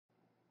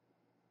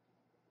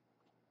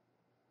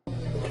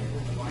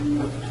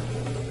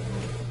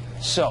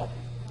So,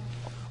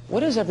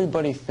 what does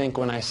everybody think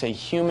when I say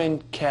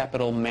human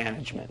capital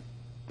management,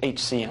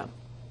 HCM?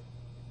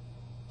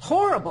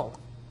 Horrible.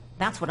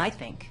 That's what I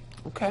think.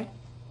 Okay.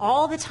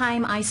 All the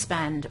time I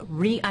spend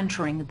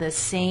re-entering the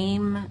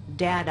same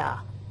data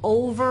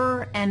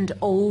over and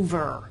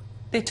over.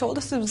 They told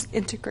us it was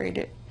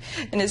integrated,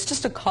 and it's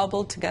just a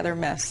cobbled together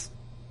mess.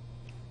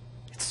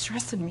 It's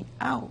stressing me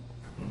out.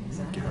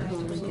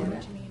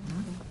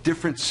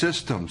 Different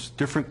systems,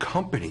 different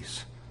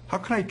companies. How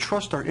can I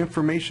trust our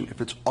information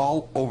if it's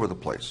all over the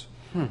place?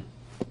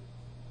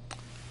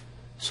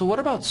 So what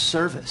about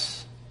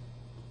service?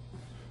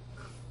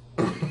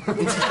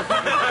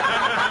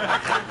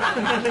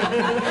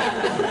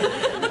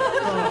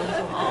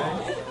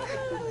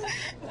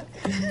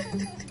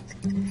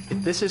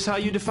 If this is how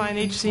you define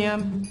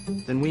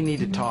HCM, then we need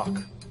to talk.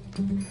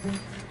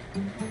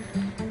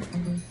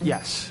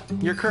 Yes,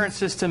 your current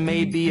system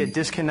may be a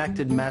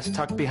disconnected mess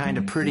tucked behind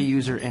a pretty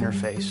user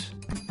interface.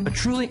 A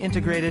truly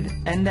integrated,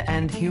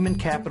 end-to-end human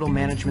capital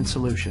management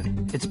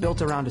solution. It's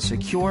built around a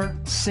secure,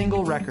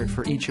 single record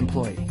for each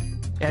employee.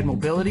 Add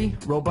mobility,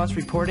 robust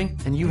reporting,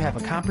 and you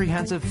have a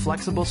comprehensive,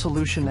 flexible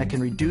solution that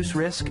can reduce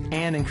risk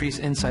and increase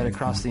insight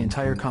across the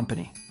entire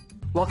company.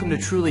 Welcome to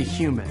truly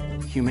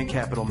human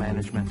capital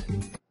management.